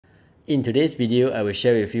In today's video, I will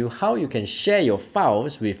share with you how you can share your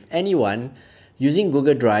files with anyone using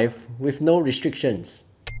Google Drive with no restrictions.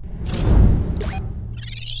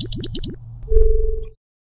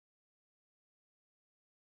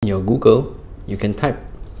 In your Google, you can type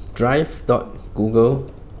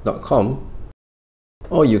drive.google.com,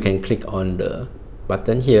 or you can click on the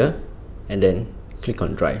button here and then click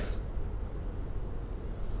on Drive.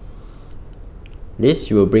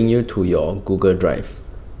 This will bring you to your Google Drive.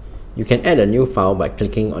 You can add a new file by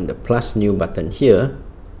clicking on the plus new button here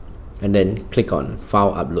and then click on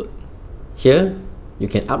File Upload. Here, you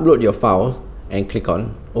can upload your file and click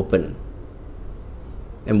on Open.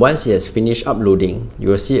 And once it has finished uploading, you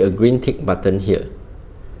will see a green tick button here.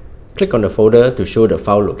 Click on the folder to show the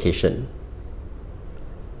file location.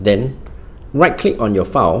 Then, right-click on your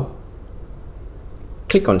file,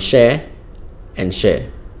 click on Share and Share.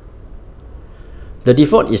 The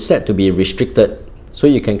default is set to be restricted, so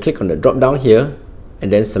you can click on the drop-down here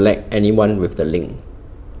and then select anyone with the link.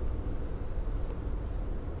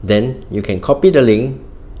 Then you can copy the link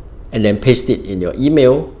and then paste it in your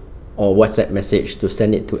email or WhatsApp message to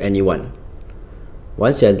send it to anyone.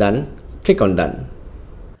 Once you're done, click on Done.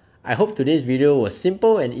 I hope today's video was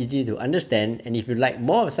simple and easy to understand, and if you like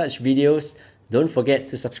more of such videos, don't forget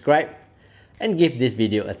to subscribe and give this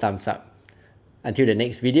video a thumbs up. Until the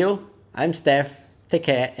next video, I'm Steph. Take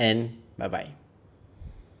care and bye-bye.